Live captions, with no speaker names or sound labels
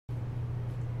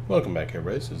Welcome back,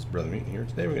 everybody. This is Brothermutant here.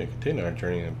 Today we're going to continue our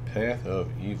journey in Path of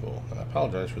Evil. I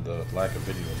apologize for the lack of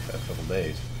video in the past couple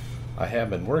days. I have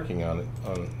been working on it,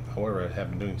 however I have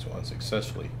been doing so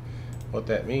unsuccessfully. What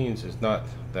that means is not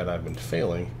that I've been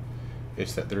failing,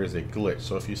 it's that there is a glitch.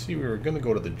 So if you see, we were going to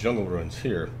go to the jungle ruins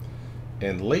here,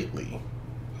 and lately,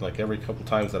 like every couple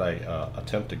times that I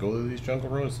attempt to go to these jungle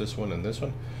ruins, this one and this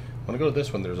one, when I go to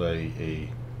this one, there's a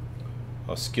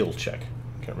skill check.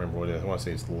 I can't remember what it is. I want to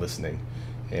say it's listening.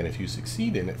 And if you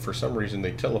succeed in it, for some reason,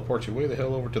 they teleport you way the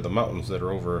hell over to the mountains that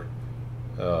are over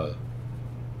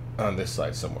on this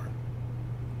side somewhere.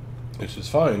 Which is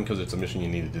fine, because it's a mission you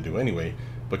needed to do anyway,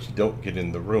 but you don't get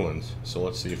in the ruins. So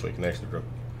let's see if we can actually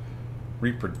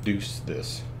reproduce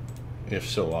this. If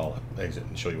so, I'll exit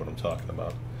and show you what I'm talking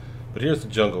about. But here's the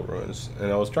jungle ruins.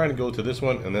 And I was trying to go to this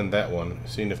one and then that one,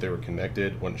 seeing if they were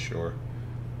connected, wasn't sure.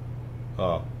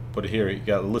 But here, you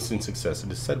got a listening success.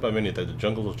 It is said by many that the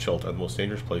jungles of Chult are the most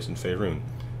dangerous place in Faerun.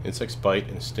 Insects bite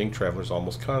and sting travelers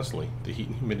almost constantly. The heat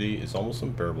and humidity is almost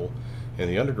unbearable, and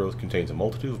the undergrowth contains a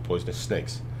multitude of poisonous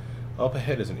snakes. Up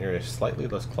ahead is an area slightly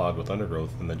less clogged with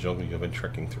undergrowth than the jungle you have been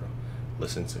trekking through.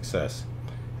 Listening success.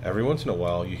 Every once in a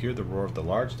while, you hear the roar of the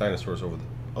large dinosaurs over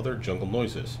the other jungle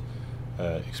noises.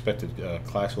 Expected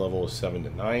class level is 7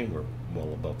 to 9. We're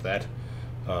well above that.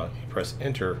 You press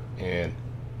enter, and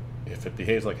if it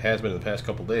behaves like it has been in the past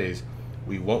couple days,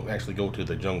 we won't actually go to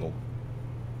the jungle.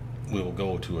 We will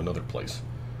go to another place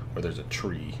where there's a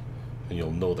tree, and you'll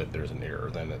know that there's an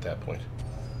error then at that point.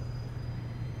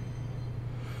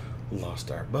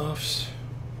 Lost our buffs.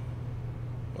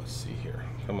 Let's see here.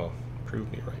 Come on,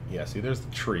 prove me right. Yeah, see, there's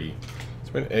the tree.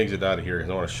 So we're going to exit out of here because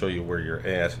I want to show you where you're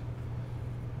at.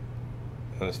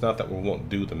 And it's not that we won't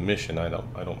do the mission. I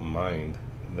don't mind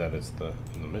that it's the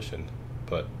mission,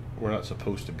 but we're not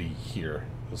supposed to be here.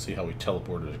 You'll see how we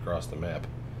teleported across the map.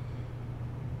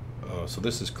 So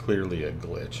this is clearly a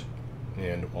glitch,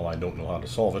 and while I don't know how to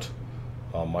solve it,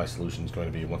 my solution is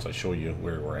going to be, once I show you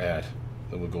where we're at,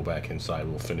 then we'll go back inside.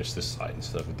 We'll finish this side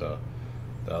instead of the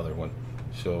other one.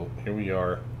 So here we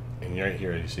are, and right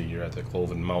here you see you're at the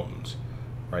Cloven Mountains,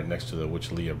 right next to the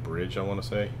Witchlia Bridge, I want to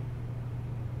say.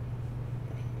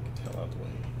 Get the hell out of the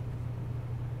way.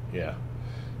 Yeah.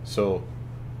 So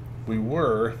we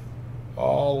were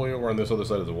all the way over on this other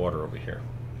side of the water over here.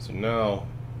 So now,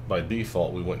 by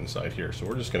default, we went inside here. So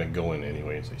we're just going to go in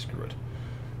anyway and say screw it.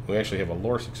 We actually have a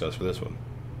lore success for this one.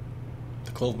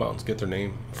 The Clove Mountains get their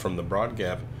name from the broad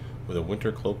gap where the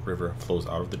Winter Cloak River flows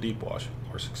out of the Deep Wash.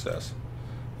 Lore success.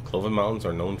 The Cloven Mountains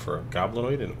are known for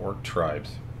goblinoid and orc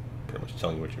tribes. Pretty much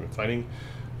telling you what you've been fighting.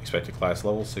 Expected class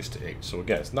level 6 to 8. So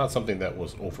again, it's not something that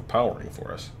was overpowering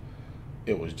for us.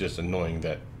 It was just annoying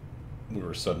that we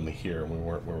were suddenly here and we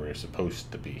weren't where we were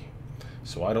supposed to be.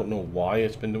 So I don't know why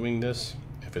it's been doing this.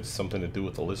 If it's something to do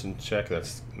with the listen check,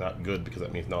 that's not good, because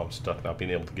that means now I'm stuck not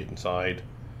being able to get inside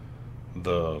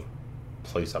the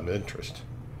place I'm interested.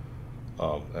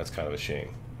 That's kind of a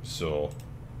shame. So,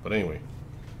 but anyway,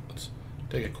 let's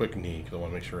take a quick knee because I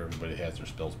want to make sure everybody has their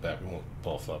spells back. We won't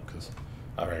buff up because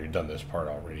I've already done this part.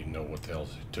 I already know what the hell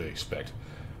to expect.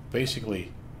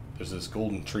 Basically, there's this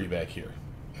golden tree back here,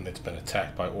 and it's been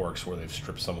attacked by orcs where they've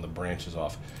stripped some of the branches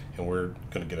off, and we're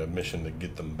going to get a mission to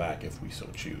get them back if we so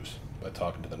choose, by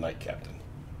talking to the Knight Captain.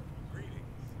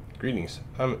 Greetings.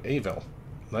 I'm Avel,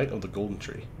 Knight of the Golden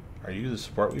Tree. Are you the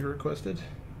support we requested?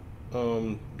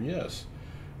 Yes.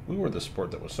 We were the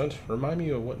support that was sent. Remind me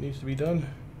of what needs to be done?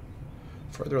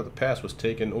 Further up the pass was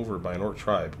taken over by an orc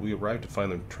tribe. We arrived to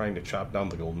find them trying to chop down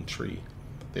the golden tree.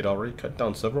 They'd already cut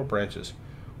down several branches.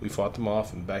 We fought them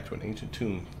off and back to an ancient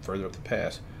tomb further up the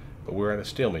pass, but we're at a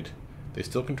stalemate. They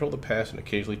still control the pass and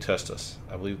occasionally test us.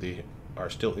 I believe they are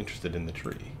still interested in the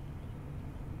tree.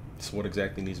 So what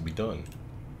exactly needs to be done?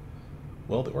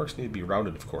 Well, the orcs need to be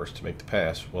routed, of course, to make the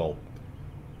pass, well,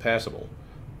 passable.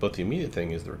 But the immediate thing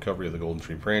is the recovery of the golden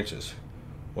tree branches.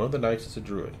 One of the knights is a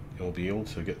druid, and will be able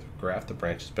to graft the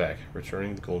branches back,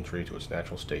 returning the golden tree to its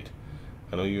natural state.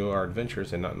 I know you are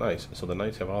adventurers and not knights, so the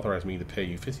knights have authorized me to pay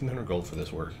you 1,500 gold for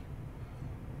this work.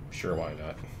 Sure, why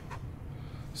not?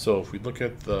 So if we look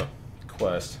at the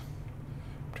quest,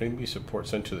 training to be support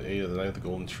sent to the aid of the Knight of the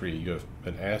Golden Tree. You have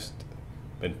been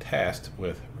tasked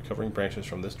with recovering branches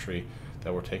from this tree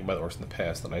that were taken by the orcs in the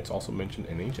past. The knights also mentioned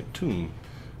an ancient tomb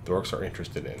the orcs are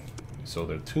interested in. So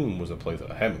their tomb was a place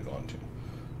that I haven't gone to,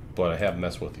 but I have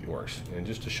messed with the orcs. And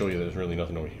just to show you there's really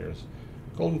nothing over here. It's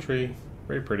golden tree,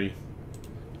 very pretty.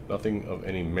 Nothing of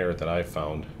any merit that I've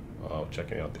found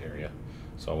checking out the area,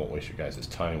 so I won't waste your guys'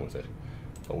 time with it.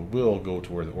 But we will go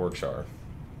to where the orcs are.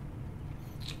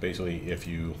 Basically, if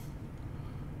you,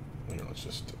 let's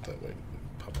just step that way,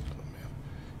 pop up on the map.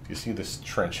 If you see this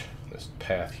trench, this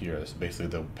path here. This is basically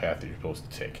the path that you're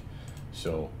supposed to take.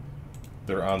 So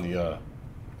they're on the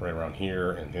right around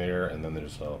here and there, and then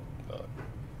there's a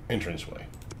entranceway.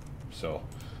 So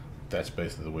that's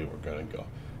basically the way we're going to go.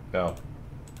 Now,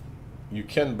 you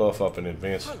can buff up in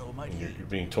advance, and you're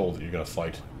being told that you're going to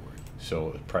fight, so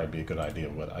it'd probably be a good idea,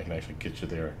 but I can actually get you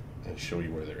there and show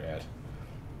you where they're at.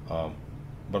 But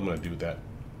I'm going to do that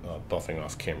buffing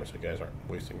off camera so you guys aren't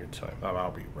wasting your time.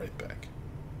 I'll be right back.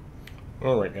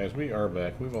 Alright guys, we are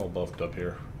back. We've all buffed up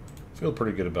here. Feel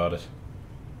pretty good about it.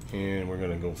 And we're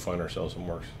going to go find ourselves some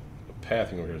work. The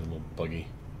pathing over here is a little buggy,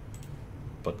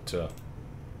 but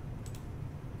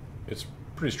it's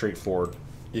pretty straightforward.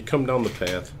 You come down the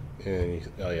path, and you,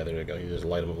 oh yeah, there you go. You just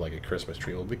light them up like a Christmas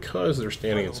tree. Well, because they're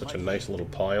standing in such a nice little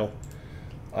pile,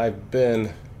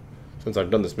 since I've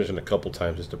done this mission a couple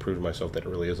times just to prove to myself that it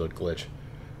really is a glitch,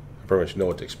 I pretty much know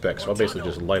what to expect. So I'll basically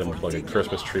just light them up like a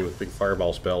Christmas tree with a big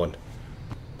fireball spell, and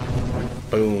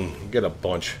boom, get a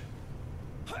bunch.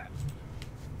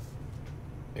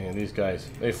 And these guys,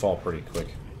 they fall pretty quick.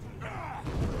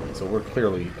 So we're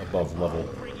clearly above level.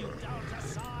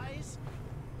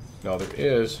 Now there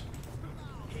is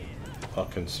a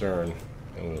concern,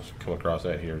 and we'll come across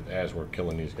that here as we're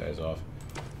killing these guys off.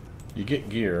 You get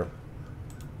gear,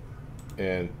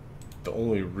 and the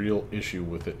only real issue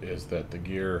with it is that the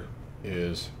gear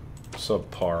is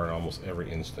subpar in almost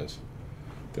every instance.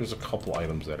 There's a couple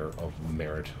items that are of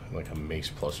merit, like a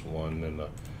mace +1 and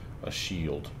a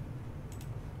shield.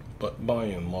 But by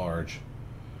and large,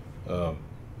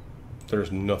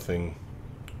 there's nothing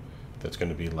that's going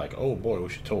to be like, oh boy, we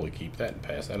should totally keep that and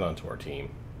pass that on to our team,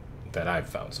 that I've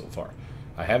found so far.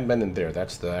 I haven't been in there.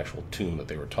 That's the actual tomb that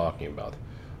they were talking about.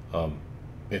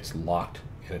 It's locked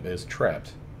and it is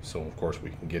trapped, so of course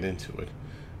we can get into it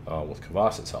with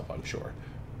Kavas's help, I'm sure.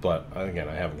 But again,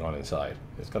 I haven't gone inside.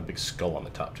 It's got a big skull on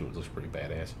the top too. It looks pretty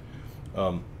badass.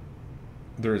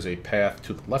 There is a path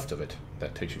to the left of it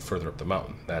that takes you further up the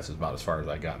mountain. That's about as far as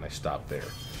I got, and I stopped there.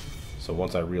 So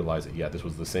once I realized that, yeah, this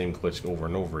was the same glitch over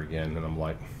and over again, and I'm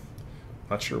like,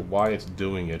 not sure why it's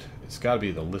doing it. It's got to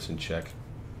be the listen check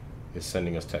is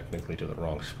sending us technically to the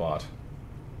wrong spot.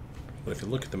 But if you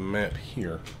look at the map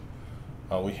here,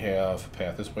 we have a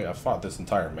path this way. I fought this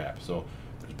entire map, so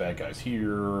there's bad guys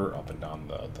here, up and down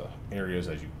the areas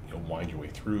as you wind your way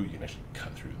through. You can actually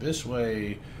cut through this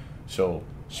way. So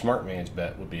smart man's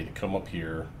bet would be to come up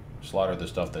here, slaughter the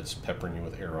stuff that's peppering you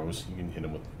with arrows. You can hit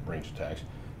them with ranged attacks.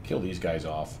 Kill these guys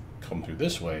off, come through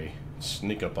this way,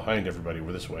 sneak up behind everybody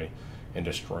over this way, and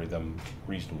destroy them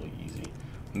reasonably easy.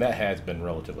 And that has been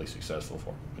relatively successful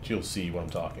for me. But you'll see what I'm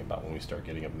talking about when we start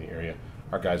getting up in the area.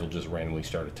 Our guys will just randomly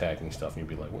start attacking stuff, and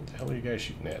you'll be like, what the hell are you guys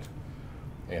shooting at?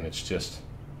 And it's just,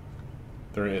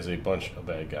 there is a bunch of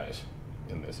bad guys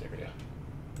in this area.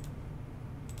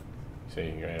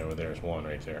 See, right over there's one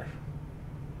right there.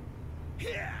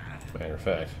 Matter of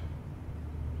fact,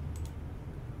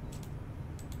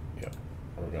 yep,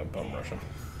 we're gonna bum rush them.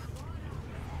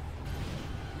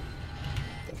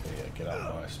 Definitely gotta get out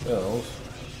of my spells.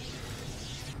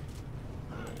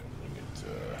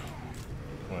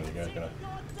 Come on, you guys gonna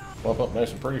bump up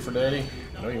nice and pretty for Daddy?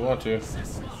 I know you want to. Take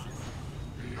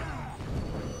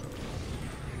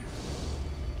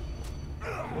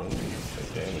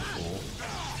damage, fool.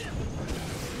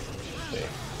 Okay,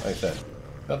 like I said,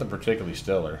 nothing particularly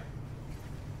stellar.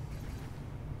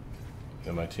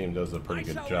 And my team does a pretty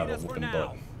good job of whooping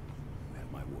butt.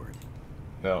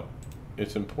 Now,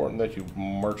 it's important that you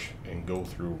march and go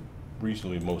through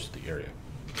reasonably most of the area.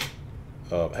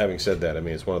 Having said that, I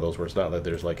mean, it's one of those where it's not that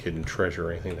there's like hidden treasure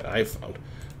or anything that I've found,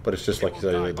 but it's just like you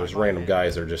said, like, there's random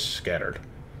guys that are just scattered.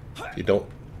 If you don't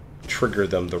trigger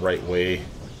them the right way,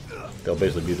 they'll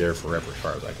basically be there forever as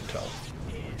far as I can tell.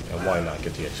 And why not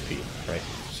get the XP, right?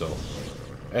 So,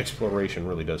 exploration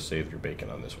really does save your bacon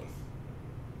on this one.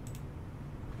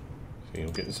 So,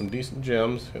 getting some decent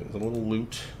gems, getting a little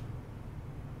loot.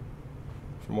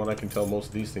 From what I can tell, most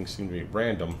of these things seem to be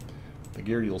random. The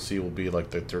gear you'll see will be like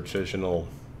the traditional,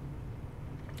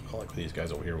 like these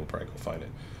guys over here, we'll probably go find it.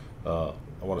 I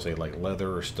want to say like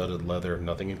leather or studded leather,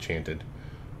 nothing enchanted.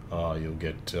 You'll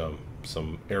get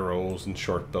some arrows and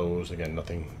short bows, again,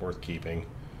 nothing worth keeping.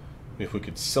 If we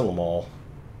could sell them all,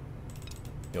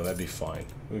 that'd be fine.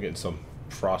 We're getting some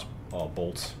frost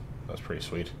bolts, that's pretty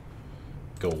sweet.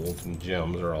 Gold and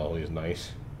gems are always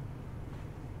nice.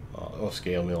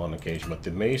 Scale meal on occasion, but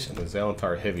the mace and the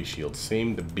Zalantar heavy shield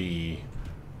seem to be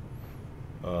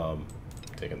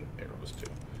taking the arrows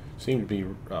too, seem to be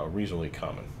reasonably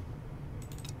common.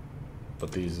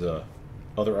 But these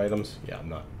other items, yeah,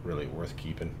 not really worth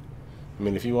keeping. I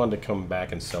mean, if you wanted to come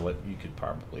back and sell it, you could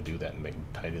probably do that and make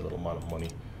a tiny little amount of money.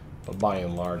 But by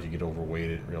and large, you get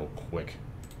overweighted real quick,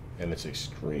 and it's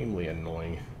extremely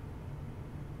annoying.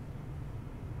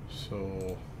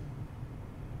 So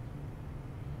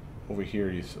over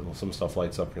here, some stuff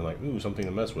lights up, and you're like, ooh, something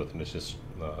to mess with, and it's just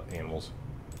animals.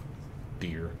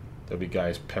 Deer. There'll be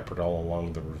guys peppered all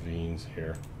along the ravines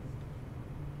here,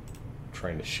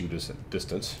 trying to shoot us at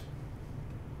distance.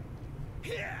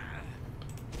 Yeah,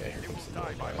 here comes the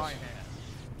guys.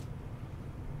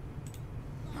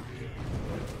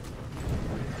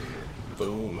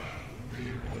 Boom. A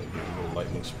little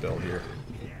lightning spell here.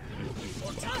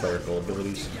 My clerical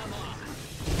abilities.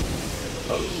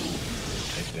 Oh,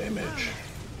 take damage.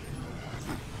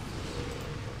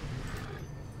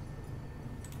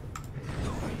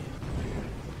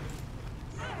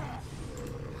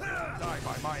 Die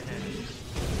by my hand.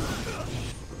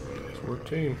 Nice work,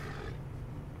 team.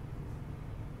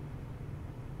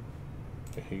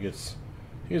 He gets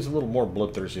a little more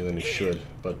bloodthirsty than he should,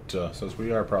 but since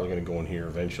we are probably going to go in here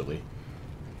eventually,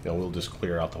 we'll just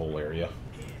clear out the whole area.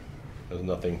 There's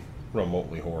nothing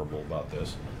remotely horrible about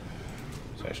this.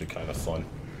 It's actually kind of fun.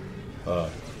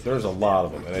 There's a lot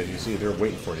of them, and as you see, they're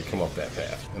waiting for you to come up that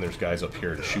path, and there's guys up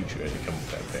here to shoot you as you come up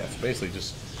that path. Basically,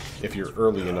 just if you're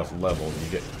early enough level, you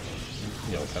get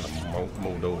kind of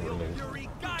mowed over a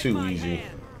little too easy.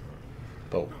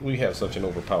 But we have such an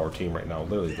overpowered team right now.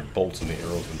 Literally, the bolts and the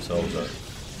arrows themselves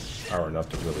are enough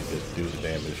to really just do the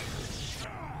damage.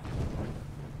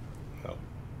 Now,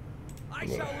 I'm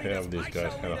going to have these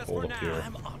guys kind of hold up here.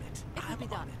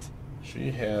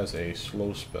 She has a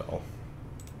slow spell.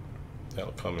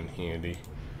 That'll come in handy.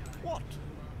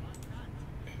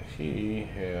 He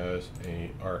has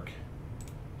a arc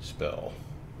spell.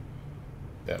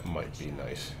 That might be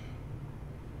nice.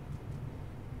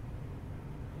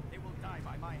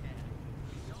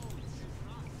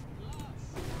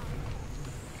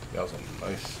 That was a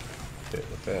nice hit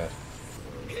with that.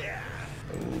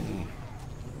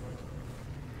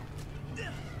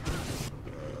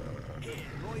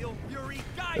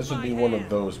 This would be one of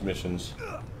those missions.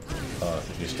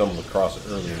 If you stumble across it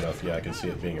early enough, yeah, I can see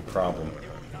it being a problem.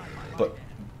 But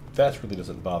that really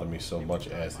doesn't bother me so much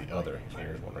as the other.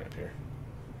 Here's one right up here.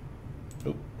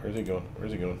 Oop, where's he going?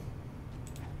 Where's he going?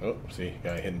 Oh, see,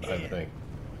 guy hidden behind the thing.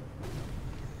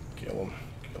 Kill him.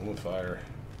 Kill him with fire.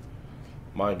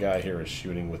 My guy here is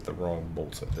shooting with the wrong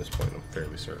bolts at this point, I'm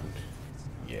fairly certain.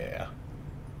 Yeah.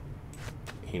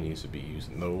 He needs to be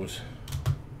using those.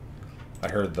 I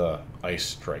heard the ice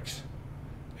strikes.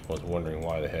 I was wondering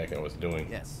why the heck I was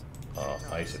doing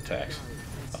ice attacks.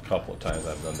 A couple of times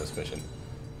I've done this mission.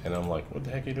 And I'm like, what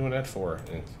the heck are you doing that for?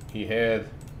 And he had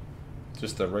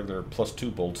just the regular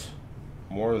 +2 bolts,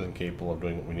 more than capable of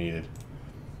doing what we needed.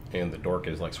 And the dork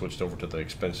is like switched over to the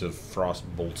expensive frost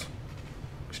bolts,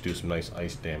 which do some nice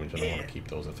ice damage, and I want to keep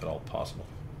those if at all possible.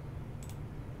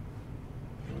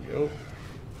 Here we go.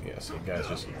 Yeah, see, guys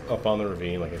just up on the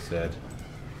ravine, like I said,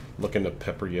 looking to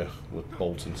pepper you with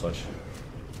bolts and such.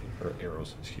 Or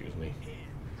arrows, excuse me.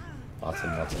 Lots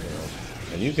and lots of arrows.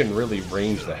 And you can really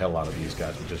range the hell out of these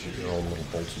guys with just your own little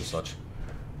bolts and such.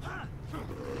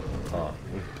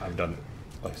 I've done it,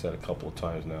 like I said, a couple of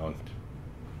times now, and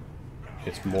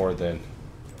it's more than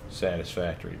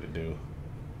satisfactory to do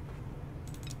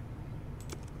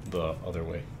the other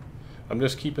way. I'm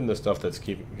just keeping the stuff that's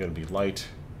going to be light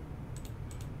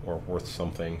or worth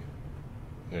something,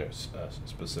 a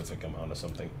specific amount of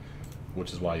something,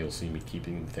 which is why you'll see me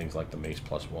keeping things like the Mace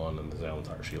 +1 and the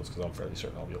Zalantar shields, because I'm fairly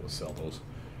certain I'll be able to sell those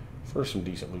for some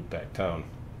decent loot back town.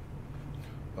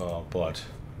 But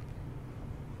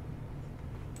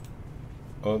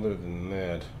other than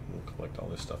that, we'll collect all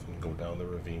this stuff and go down the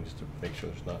ravines to make sure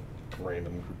there's not a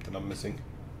random group that I'm missing.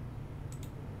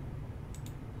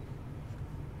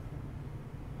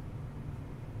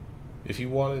 If you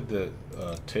wanted to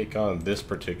take on this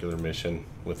particular mission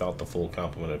without the full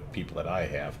complement of people that I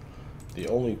have, the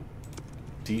only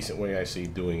decent way I see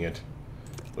doing it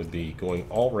would be going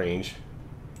all range,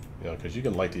 because you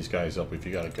can light these guys up if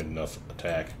you got a good enough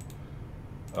attack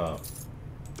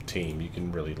team. You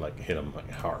can really hit them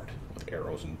hard with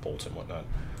arrows and bolts and whatnot.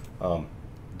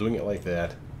 Doing it like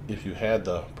that, if you had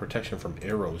the protection from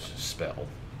arrows spell,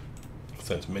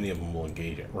 since many of them will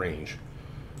engage at range,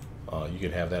 you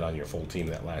could have that on your full team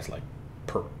that lasts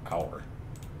per hour,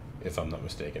 if I'm not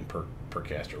mistaken, per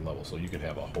caster level. So you can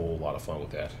have a whole lot of fun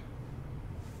with that.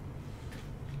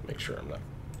 Make sure I'm not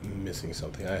missing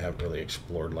something. I haven't really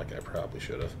explored like I probably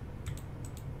should have.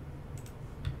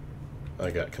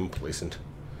 I got complacent.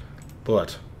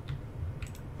 But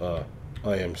I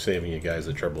am saving you guys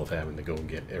the trouble of having to go and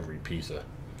get every piece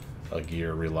of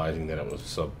gear, realizing that it was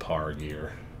subpar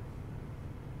gear.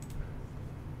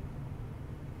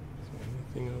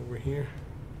 Anything over here?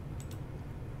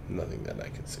 Nothing that I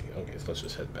can see. Okay, so let's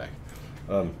just head back.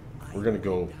 We're gonna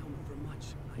go.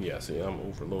 Yeah, see, I'm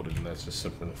overloaded, and that's just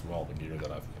simply from all the gear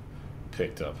that I've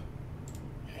picked up.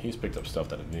 He's picked up stuff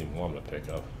that I didn't even want him to pick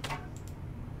up.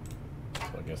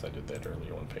 So I guess I did that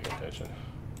earlier when paying attention.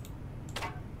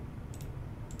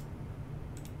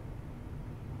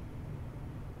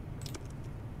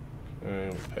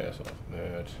 And we'll pass off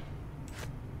that.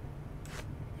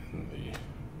 And the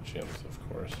gems, of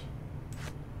course.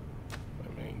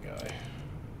 My main guy.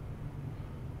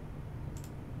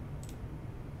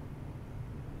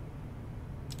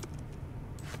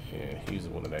 And he's the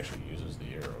one that actually uses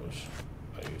the arrows.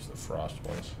 I use the frost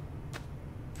ones.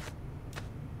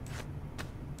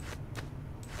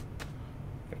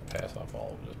 I'm gonna pass off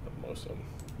all of this, but most of them.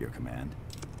 Your command.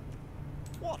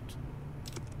 What?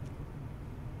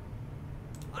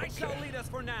 I shall lead us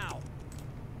for now.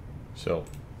 So,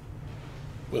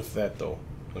 with that though,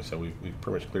 like I said, we've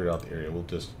pretty much cleared out the area. We'll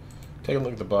just take a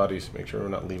look at the bodies, make sure we're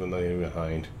not leaving anything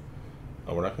behind.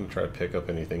 We're not going to try to pick up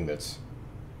anything that's,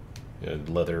 you know,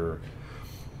 leather,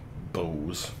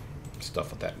 bows,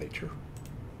 stuff of that nature.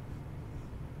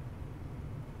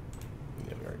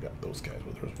 Yeah, we already got those guys.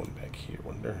 Well, there's one back here,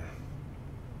 wasn't there?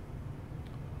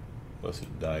 Unless he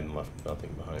died and left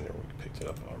nothing behind there. We picked it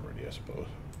up already, I suppose.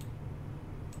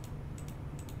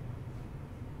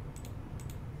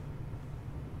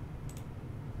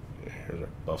 Here's our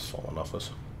buffs falling off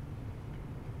us.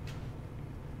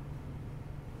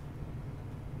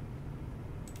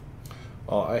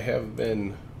 I have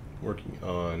been working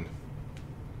on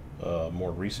a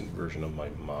more recent version of my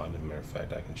mod. As a matter of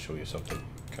fact, I can show you something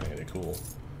kind of cool.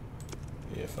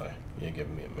 If give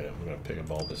me a minute. I'm going to pick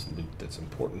up all this loot that's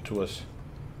important to us,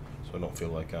 so I don't feel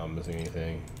like I'm missing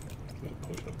anything.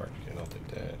 Potion of bark, I'll take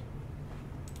that.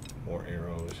 More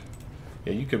arrows.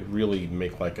 Yeah, you could really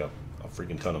make like a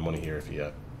freaking ton of money here if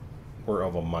you were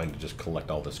of a mind to just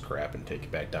collect all this crap and take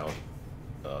it back down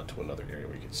to another area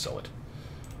where you could sell it.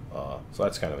 So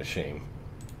that's kind of a shame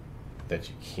that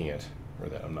you can't, or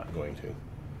that I'm not going to.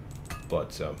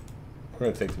 But we're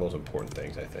going to take the most important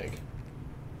things, I think,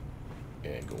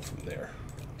 and go from there.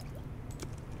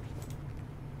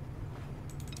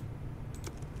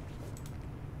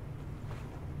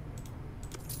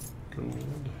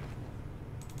 Gold.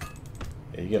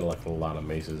 Yeah, you get like a lot of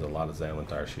maces, a lot of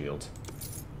Xalantar shields.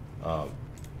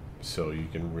 So you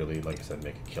can really, like I said,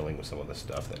 make a killing with some of the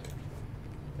stuff that,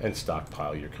 and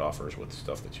stockpile your coffers with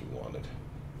stuff that you wanted.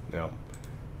 Now,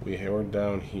 we were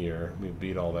down here. We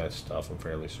beat all that stuff. I'm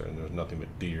fairly certain there's nothing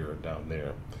but deer down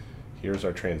there. Here's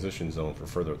our transition zone for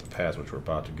further up the pass, which we're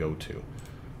about to go to.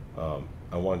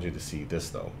 I wanted you to see this,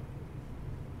 though.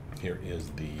 Here is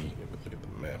the, if we look at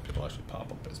the map, it'll actually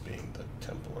pop up as being the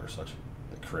temple or such.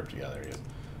 The crypt, yeah, there he is.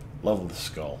 Love the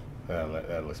skull.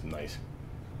 That looks nice.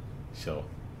 So,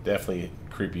 definitely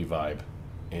creepy vibe.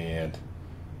 And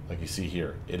like you see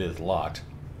here, it is locked.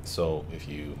 So if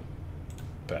you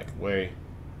back away,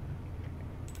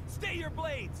 Stay your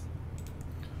blades.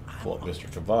 pull up Mr.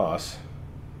 Kavas,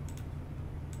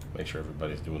 make sure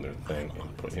everybody's doing their thing,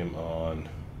 and put him on.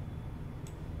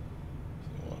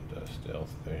 So on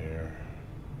stealth there.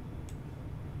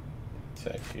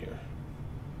 Detect here.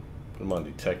 Put him on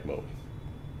detect mode.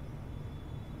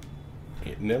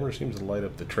 It never seems to light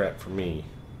up the trap for me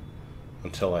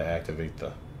until I activate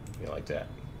the, like that.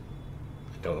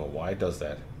 I don't know why it does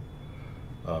that,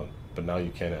 but now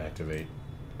you can activate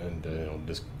and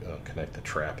disconnect the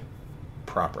trap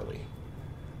properly.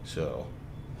 So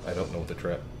I don't know what the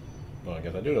trap. Well, I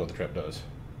guess I do know what the trap does.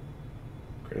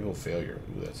 Critical failure.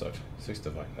 Ooh, that sucks. 6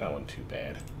 divine. That one too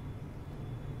bad.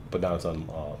 But now it's on.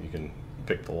 You can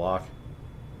pick the lock,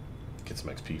 get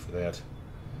some XP for that,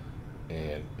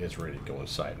 and it's ready to go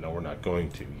inside. Now we're not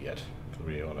going to yet because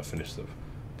we want to finish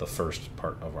the first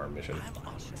part of our mission,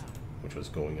 which was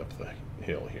going up the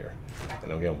hill here.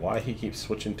 And again, why he keeps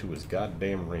switching to his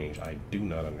goddamn range, I do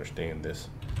not understand this.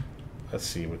 Let's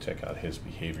see, we'll check out his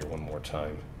behavior one more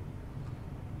time.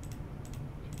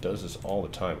 He does this all the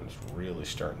time, and it's really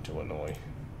starting to annoy.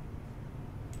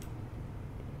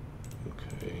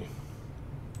 Okay.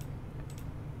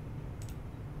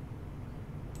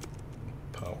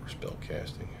 Power spell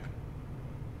casting.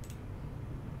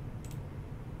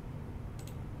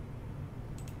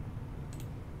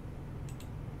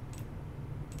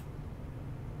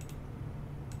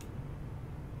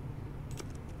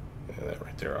 That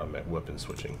right there, I'm at weapon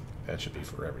switching. That should be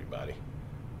for everybody.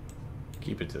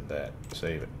 Keep it to that.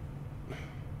 Save it.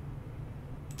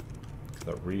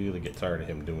 I really get tired of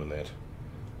him doing that.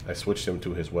 I switched him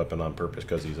to his weapon on purpose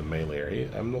because he's a melee.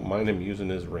 I don't mind him using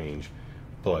his range,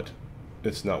 but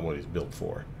it's not what he's built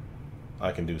for.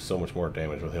 I can do so much more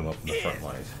damage with him up in the front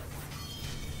lines.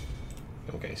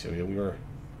 Okay, so we were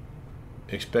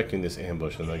expecting this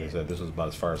ambush, and like I said, this was about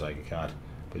as far as I got.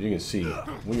 But you can see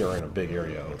we are in a big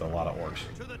area with a lot of orcs.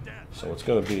 So it's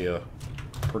going to be a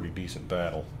pretty decent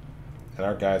battle. And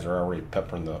our guys are already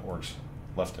peppering the orcs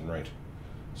left and right.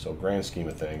 So grand scheme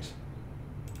of things,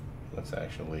 let's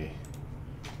actually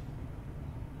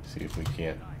see if we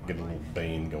can't get a little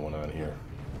bane going on here.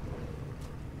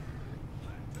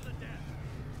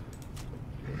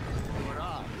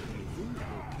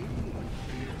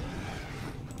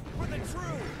 For the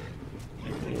true.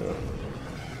 Yeah.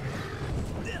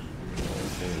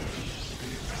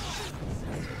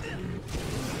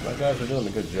 My guys are doing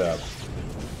a good job.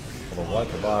 Although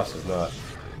like the boss is not.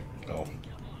 Oh,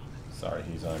 sorry,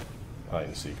 he's on hide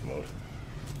and seek mode.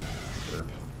 Derp.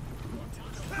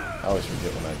 I always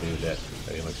forget when I do that.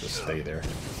 He likes to stay there.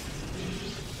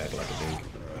 Act like a dink.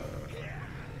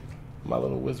 My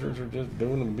little wizards are just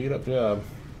doing a beat up job.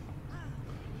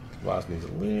 The boss needs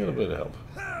a little bit of help.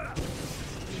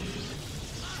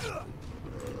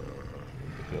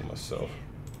 Heal myself.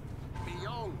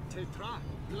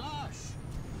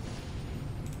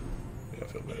 Yeah, I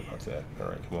feel better about that.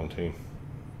 Alright, come on, team.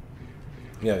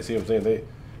 Yeah, you see what I'm saying?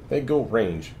 They go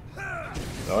range.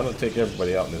 Now, I don't take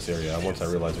everybody out in this area. Once I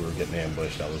realized we were getting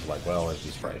ambushed, I was like, well, let's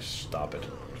just probably stop it.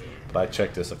 But I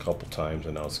checked this a couple times,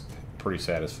 and I was pretty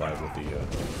satisfied with the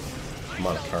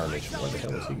amount of carnage. Where the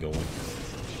hell is he going?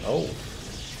 Oh.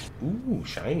 Ooh,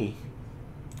 shiny.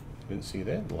 Didn't see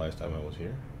that the last time I was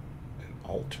here. An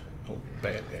altar. Oh,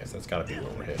 badass. That's got to be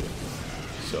where we're headed.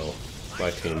 So,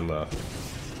 my team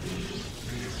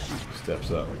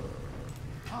steps up.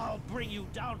 I'll bring you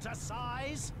down to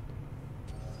size.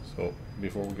 So,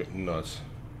 before we get nuts,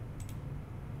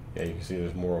 yeah, you can see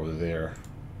there's more over there.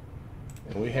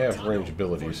 And we have range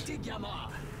abilities.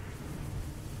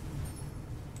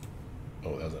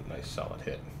 Oh, that was a nice solid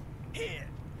hit.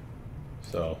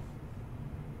 So,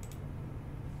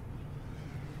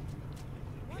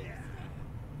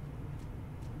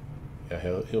 yeah,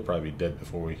 he'll probably be dead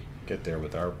before we get there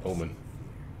with our omen.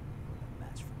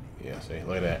 Yeah, see,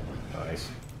 look at that. Nice.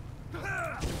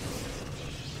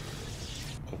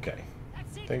 Okay. I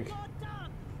think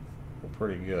we're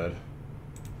pretty good.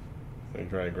 Let me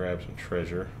try to grab some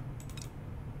treasure.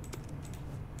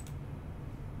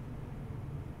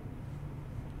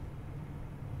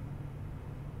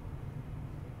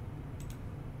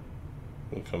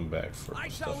 We'll come back for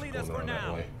stuff going on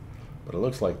that way. But it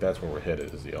looks like that's where we're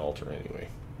headed, is the altar anyway.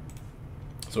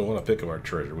 So we want to pick up our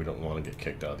treasure. We don't want to get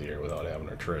kicked out of the air without having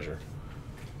our treasure.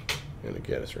 And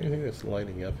again, is there anything that's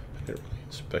lighting up? I didn't really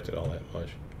inspect it all that much.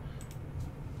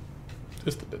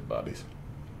 Just the dead bodies.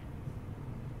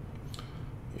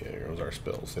 Yeah, here goes our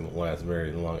spells. They don't last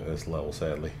very long at this level,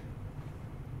 sadly.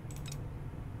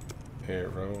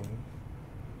 Arrow.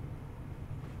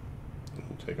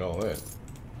 We'll take all that.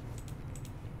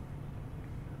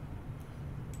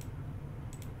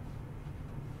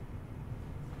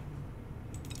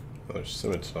 Another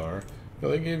scimitar. Now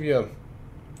they give you,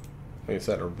 like I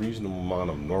said, a reasonable amount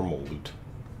of normal loot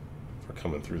for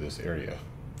coming through this area.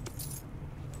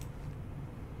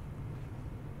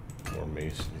 More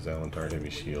mace, Zalantar heavy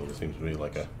shield. It seems to be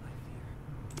like a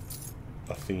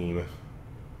theme,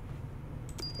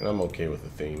 and I'm okay with the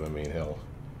theme. I mean, hell,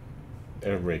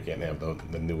 everybody can't have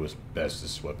the newest,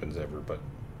 bestest weapons ever, but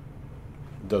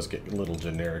it does get a little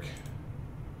generic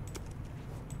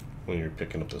when you're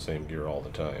picking up the same gear all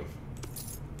the time.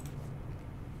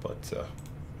 But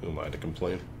who am I to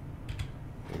complain?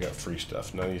 We got free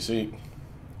stuff. Now you see,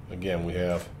 again, we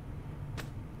have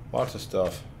lots of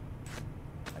stuff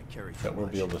that we'll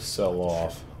be able to sell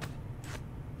off.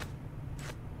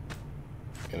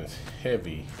 And it's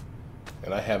heavy,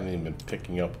 and I haven't even been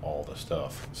picking up all the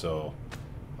stuff. So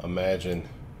imagine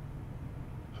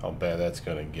how bad that's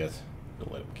gonna get. We'll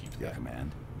let him keep that.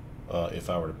 Command. If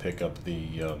I were to pick up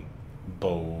the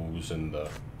bows and the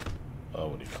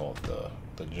what do you call it, the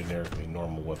generically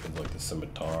normal weapons like the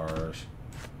scimitars,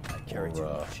 or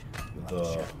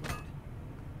the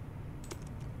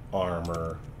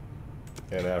armor.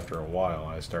 And after a while,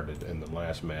 I started in the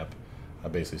last map. I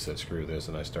basically said screw this,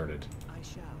 and I started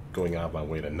going out of my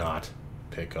way to not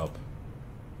pick up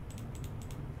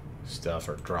stuff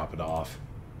or drop it off.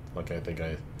 Like I think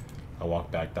I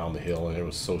walked back down the hill, and it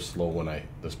was so slow when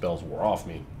the spells wore off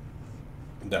me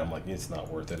that I'm like, it's not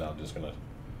worth it. I'm just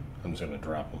gonna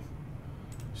drop them.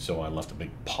 So I left a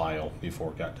big pile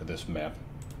before it got to this map,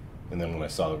 and then when I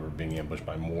saw that we were being ambushed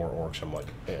by more orcs, I'm like,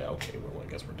 yeah, okay, well,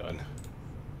 I guess we're done.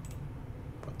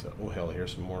 But oh hell,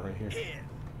 here's some more right here.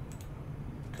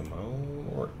 Come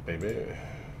on, orc baby.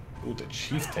 Ooh, the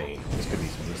chieftain. This could be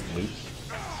some of this loot.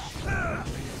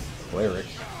 Cleric.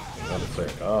 Not a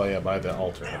cleric. Oh yeah, by the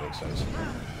altar. That makes sense.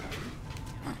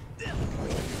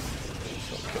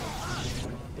 Okay.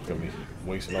 We're gonna be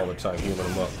wasting all the time healing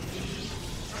them up.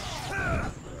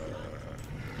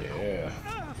 Yeah.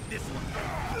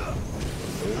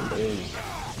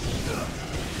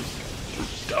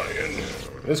 Dying.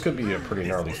 This could be a pretty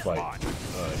gnarly fight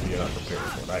if you're not prepared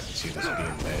for it. I can see this being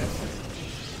bad.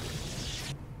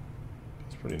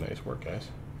 It's pretty nice work, guys.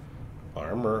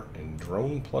 Armor and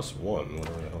drone +1,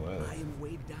 whatever the hell that is. I am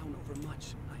weighed down over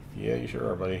much. Yeah, you sure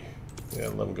are, buddy. Yeah,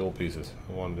 11 gold pieces.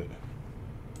 I wanted it.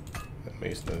 That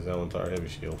mace and the Zelentar heavy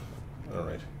shield.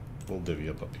 Alright. We'll divvy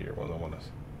up here when I want to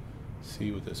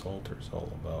see what this altar is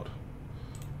all about.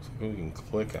 So we can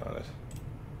click on it.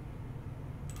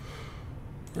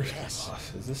 Where's the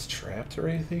boss? Is this trapped or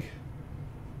anything?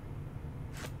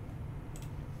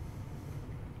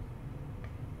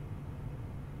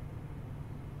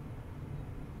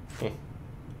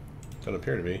 Doesn't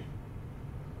appear to be.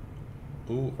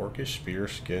 Ooh, orcish spear,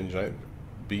 skin, giant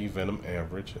bee venom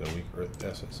average, and a weak earth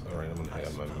essence. Alright, I'm gonna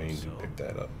have my main dude pick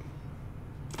that up.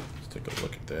 Let's take a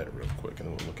look at that real quick, and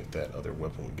then we'll look at that other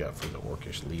weapon we got from the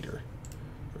orcish leader,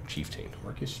 or chieftain.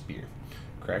 Orcish spear.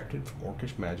 Crafted from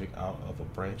orcish magic out of a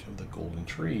branch of the golden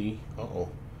tree. Uh-oh.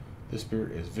 This spear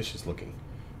is vicious looking.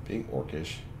 Being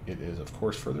orcish, it is of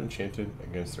course further enchanted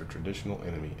against their traditional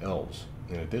enemy, elves.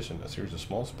 In addition, a series of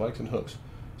small spikes and hooks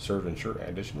serve to ensure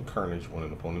additional carnage when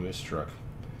an opponent is struck.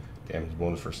 Damage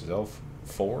bonus versus elf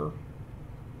 4.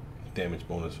 Damage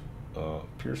bonus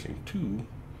piercing 2.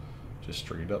 Just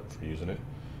straight up for using it.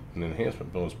 And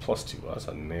enhancement bonus +2. Oh, that's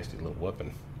a nasty little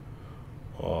weapon.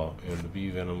 And the bee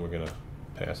venom we're gonna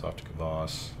pass off to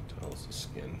Kavas. Tell us the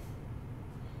skin.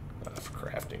 For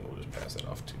crafting, we'll just pass that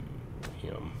off to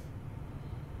him.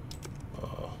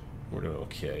 We're doing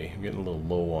okay. I'm getting a little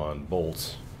low on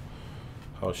bolts.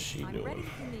 How's she doing? Ready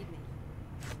if you need me.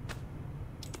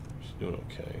 She's doing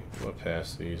okay. I'm gonna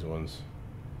pass these ones.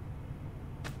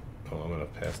 Oh, I'm gonna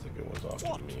pass the good ones off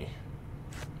to me.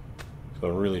 So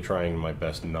I'm really trying my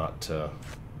best not to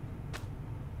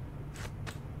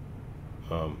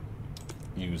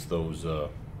use those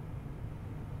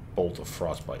bolt of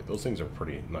frostbite. Those things are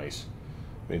pretty nice.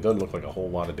 I mean, it doesn't look like a whole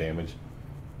lot of damage,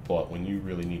 but when you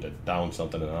really need to down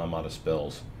something and I'm out of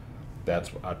spells,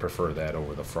 I prefer that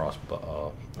over the frost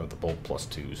or the bolt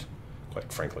 +2s,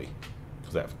 quite frankly,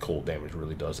 because that cold damage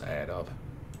really does add up.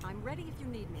 I'm ready if you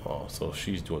need me. Oh, so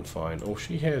she's doing fine. Oh,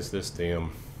 she has this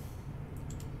damn.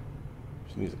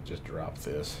 She needs to just drop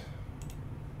this.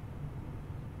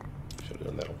 Should have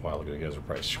done that a while ago. You guys are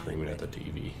probably screaming at the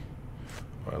TV.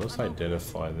 All right, let's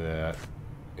identify that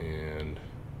and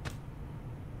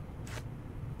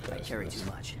I carry too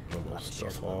much. Little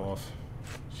stuff off.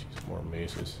 She's more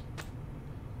maces.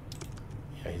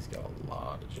 Yeah, he's got a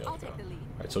lot of junk now.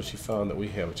 Alright, so she found that we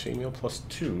have a chainmail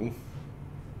 +2.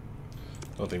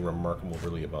 Nothing remarkable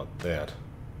really about that.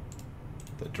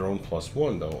 The drone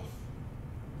 +1 though.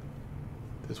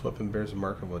 This weapon bears the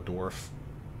mark of a dwarf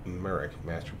Merrick,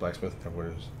 master blacksmith that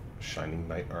wears shining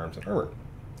knight arms and armor.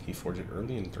 He forged it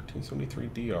early in 1373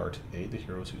 DR to aid the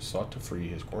heroes who sought to free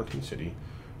his quarantine city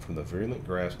from the virulent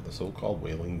grasp of the so-called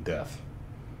Wailing Death.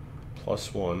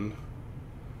 +1,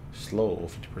 slow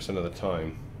 50% of the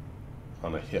time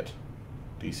on a hit.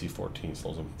 DC 14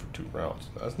 slows him for 2 rounds.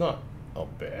 Now, that's not a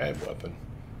bad weapon.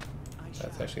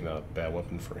 That's actually not a bad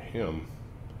weapon for him.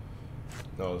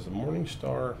 Now, is the Morning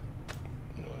Star...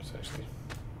 No, it's actually...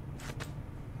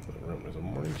 There's a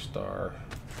Morning Star.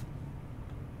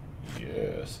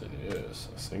 Yes, it is.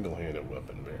 A single-handed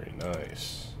weapon. Very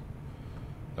nice.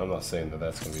 Now, I'm not saying that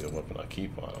that's going to be the weapon I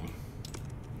keep on him.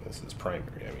 This is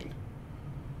primary, I mean.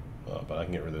 But I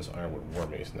can get rid of this Ironwood War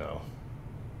Mace now.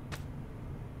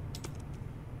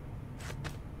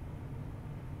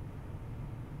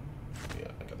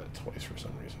 Yeah, I got that twice for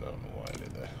some reason. I don't know why I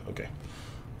did that. Okay.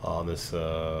 This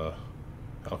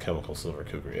alchemical silver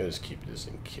kukri. I just keep this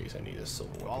in case I need a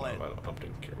silver weapon. I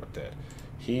don't care about that.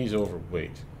 He's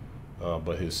overweight,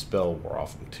 but his spell wore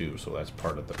off him too, so that's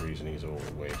part of the reason he's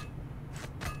overweight.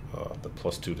 The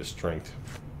 +2 to strength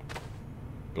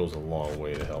goes a long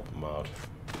way to help him out.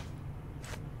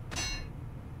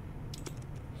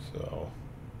 So,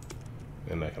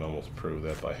 and I can almost prove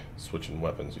that by switching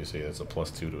weapons. You see, it's a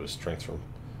 +2 to his strength from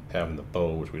having the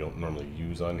bow, which we don't normally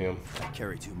use on him. I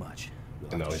carry too much.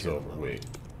 And now he's overweight.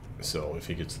 So if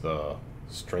he gets the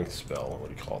strength spell, or what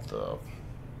do you call it,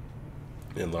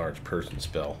 the enlarged person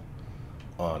spell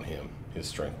on him, his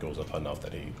strength goes up enough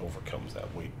that he overcomes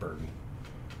that weight burden.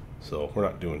 So we're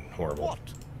not doing horrible.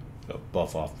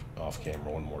 buff off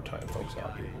camera one more time, folks.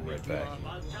 I'll be right back.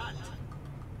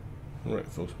 Alright,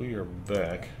 folks, we are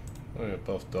back. I got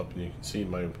buffed up, and you can see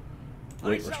my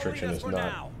weight restriction is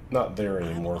not there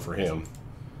anymore for him,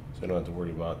 so I don't have to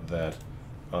worry about that.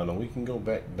 Now we can go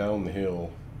back down the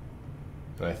hill,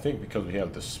 and I think because we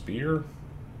have the spear,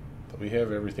 that we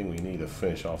have everything we need to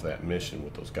finish off that mission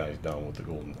with those guys down with the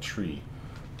golden tree.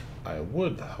 I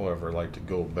would, however, like to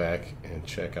go back and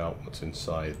check out what's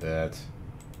inside that,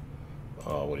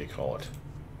 what do you call it,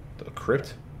 the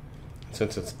crypt.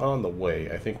 Since it's on the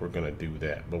way, I think we're going to do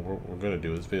that. But we're going to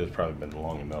do, this video's probably been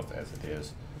long enough as it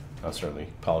is. I certainly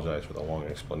apologize for the long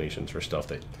explanations for stuff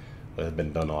that has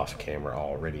been done off camera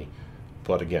already.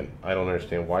 But again, I don't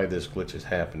understand why this glitch is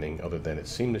happening, other than it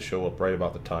seemed to show up right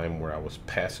about the time where I was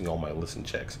passing all my listen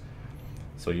checks.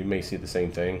 So you may see the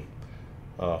same thing.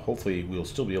 Hopefully we'll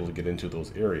still be able to get into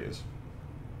those areas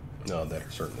that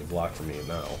are certainly blocked for me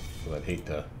now. So I'd hate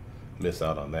to miss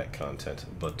out on that content.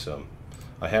 But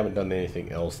I haven't done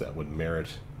anything else that would merit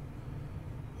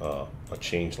a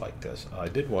change like this. I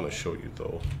did want to show you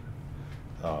though,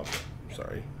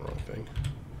 sorry, wrong thing,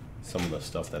 some of the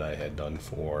stuff that I had done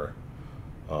for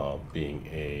being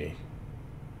a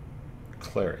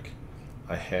cleric.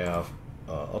 I have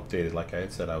updated, like I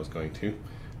had said I was going to,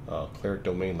 cleric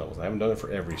domain levels. I haven't done it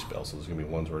for every spell, so there's going to be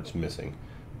ones where it's missing,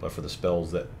 but for the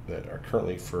spells that are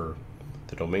currently for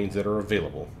the domains that are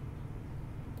available,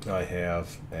 I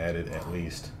have added at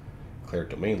least cleric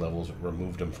domain levels,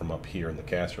 removed them from up here in the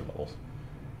caster levels,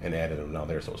 and added them down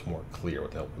there so it's more clear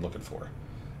what the hell we're looking for.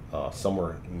 Some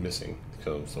were missing,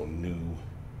 so new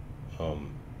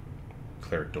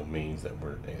cleric domains that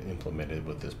were implemented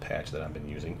with this patch that I've been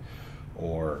using,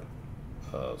 or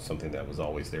something that was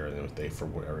always there and they, for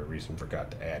whatever reason, forgot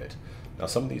to add it. Now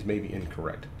some of these may be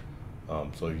incorrect.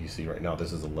 So you see right now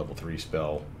this is a level 3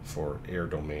 spell for air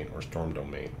domain or storm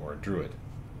domain or a druid.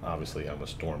 Obviously I'm a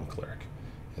storm cleric,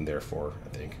 and therefore I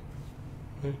think,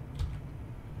 or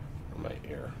my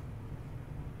air.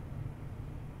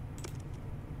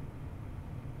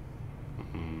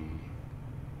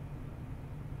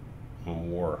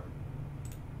 War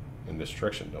and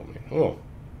destruction domain. Oh,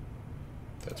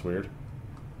 that's weird.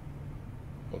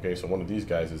 Okay, so one of these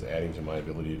guys is adding to my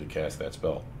ability to cast that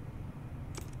spell.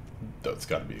 That's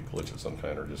got to be a glitch of some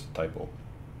kind, or just a typo.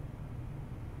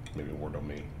 Maybe war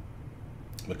domain.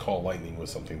 The call lightning was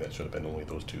something that should have been only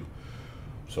those two.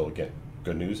 So again,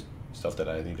 good news, stuff that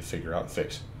I need to figure out and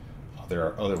fix. There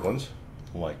are other ones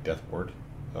like Death Ward,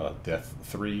 Death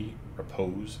 3,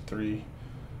 Repose 3.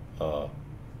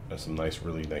 There's some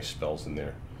really nice spells in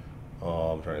there.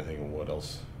 I'm trying to think of what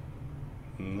else.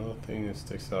 Nothing that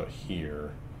sticks out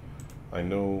here. I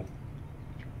know,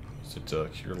 is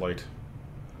it Cure Light?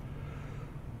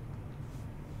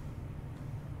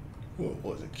 What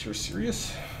was it? Cure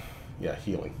Serious? Yeah,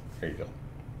 healing. There you go.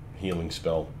 Healing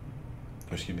spell.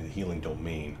 Excuse me, the healing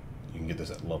domain. You can get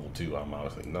this at level 2. I'm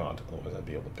obviously not, otherwise I'd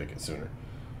be able to pick it sooner.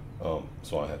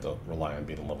 So I had to rely on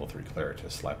being a level 3 cleric to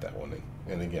slap that one in.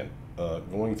 And again,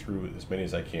 going through as many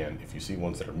as I can. If you see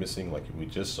ones that are missing, like we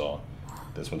just saw,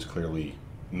 this one's clearly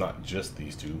not just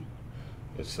these two.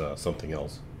 It's something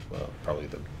else, probably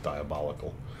the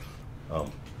diabolical.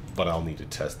 But I'll need to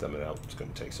test them out. It's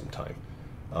going to take some time.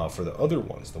 For the other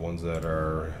ones, the ones that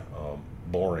are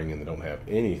boring and they don't have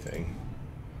anything,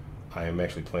 I am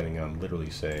actually planning on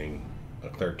literally saying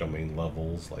cleric domain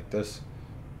levels like this,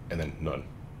 and then none,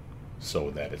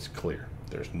 so that it's clear.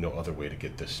 There's no other way to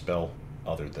get this spell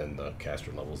other than the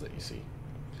caster levels that you see.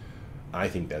 I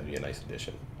think that'd be a nice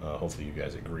addition. Hopefully you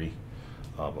guys agree.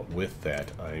 But with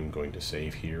that, I'm going to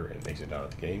save here and exit out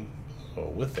of the game. So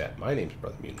with that, my name's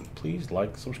Brothermutant. Please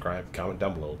like, subscribe, comment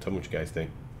down below, tell me what you guys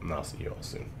think, and I'll see you all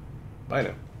soon. Bye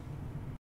now.